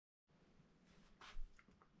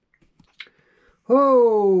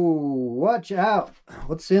Oh, watch out.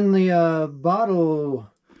 What's in the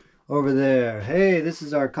bottle over there? Hey, this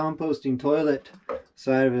is our composting toilet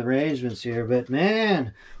side of arrangements here. But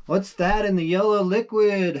man, what's that in the yellow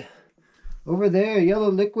liquid? Over there,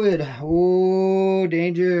 yellow liquid. Oh,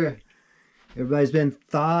 danger. Everybody's been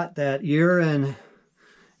thought that urine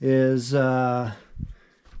is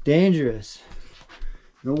dangerous.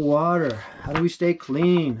 No water. How do we stay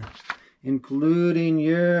clean? Including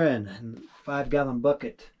urine. 5-gallon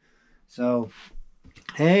bucket. So,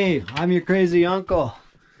 hey, I'm your crazy uncle,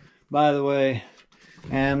 by the way.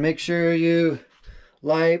 And make sure you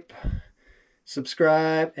like,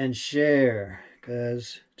 subscribe, and share.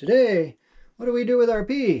 Because today, what do we do with our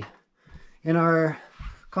pee? In our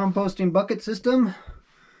composting bucket system?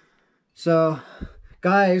 So,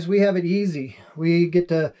 guys, we have it easy. We get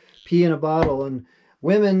to pee in a bottle, and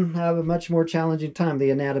women have a much more challenging time. The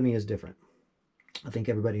anatomy is different. I think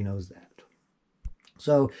everybody knows that.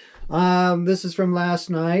 So, this is from last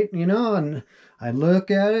night, you know, and I look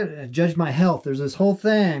at it, I judge my health. There's this whole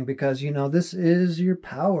thing because, you know, this is your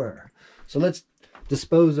power. So let's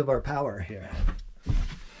dispose of our power here.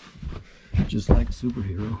 Just like a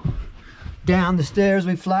superhero. Down the stairs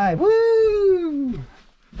we fly. Woo!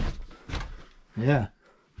 Yeah.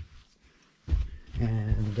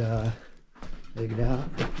 And, take it out.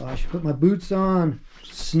 Oh, I should put my boots on.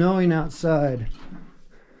 It's snowing outside.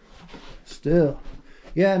 Still.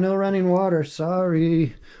 Yeah, no running water.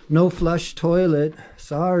 Sorry. No flush toilet.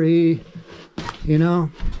 Sorry. You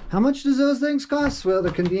know, how much does those things cost? Well,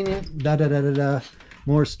 they're convenient. Da da da da da.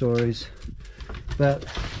 More stories. But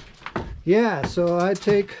yeah, so I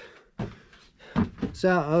take this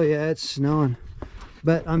out. Oh yeah, it's snowing.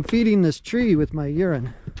 But I'm feeding this tree with my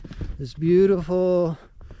urine. This beautiful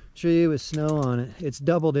tree with snow on it. It's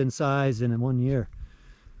doubled in size in 1 year.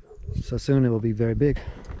 So soon it will be very big.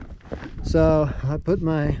 So I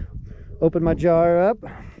open my jar up,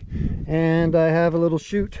 and I have a little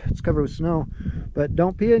chute. It's covered with snow, but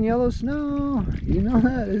don't pee in yellow snow. You know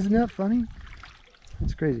that? Isn't that funny?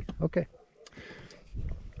 It's crazy. Okay.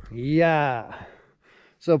 Yeah.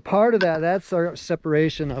 So part of that's our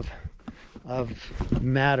separation of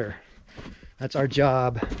matter. That's our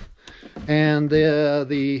job. And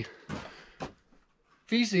the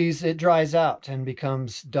feces, it dries out and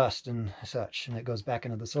becomes dust and such, and it goes back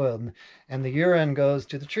into the soil, and the urine goes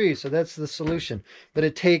to the tree. So that's the solution. But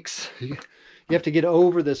it takes, you have to get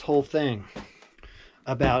over this whole thing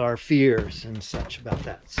about our fears and such about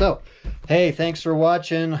that. So hey, thanks for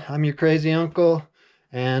watching. I'm your crazy uncle,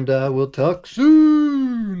 and we'll talk soon.